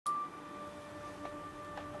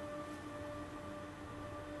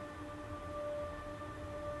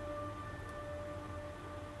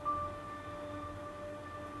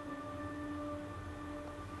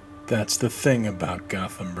That's the thing about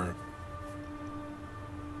Gothenburg.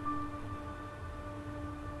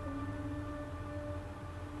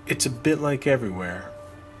 It's a bit like everywhere,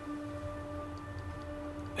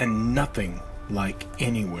 and nothing like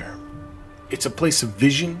anywhere. It's a place of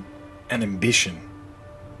vision and ambition,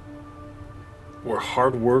 where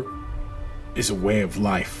hard work is a way of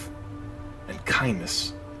life, and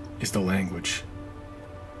kindness is the language.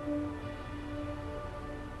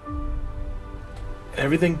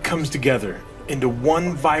 Everything comes together into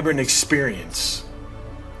one vibrant experience.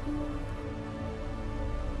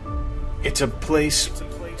 It's a place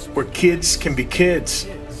where kids can be kids,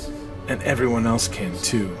 and everyone else can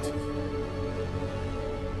too.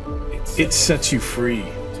 It sets you free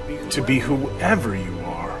to be whoever you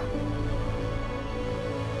are.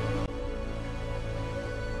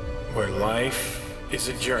 Where life is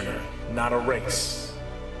a journey, not a race.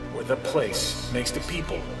 Where the place makes the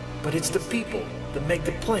people, but it's the people that make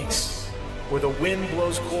the place. Where the wind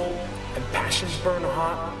blows cold and passions burn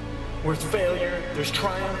hot. Where it's failure, there's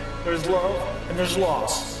triumph, there's love, and there's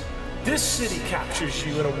loss. This city captures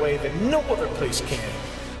you in a way that no other place can.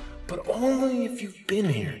 But only if you've been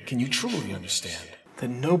here can you truly understand that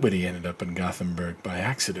nobody ended up in Gothenburg by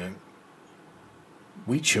accident.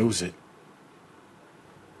 We chose it.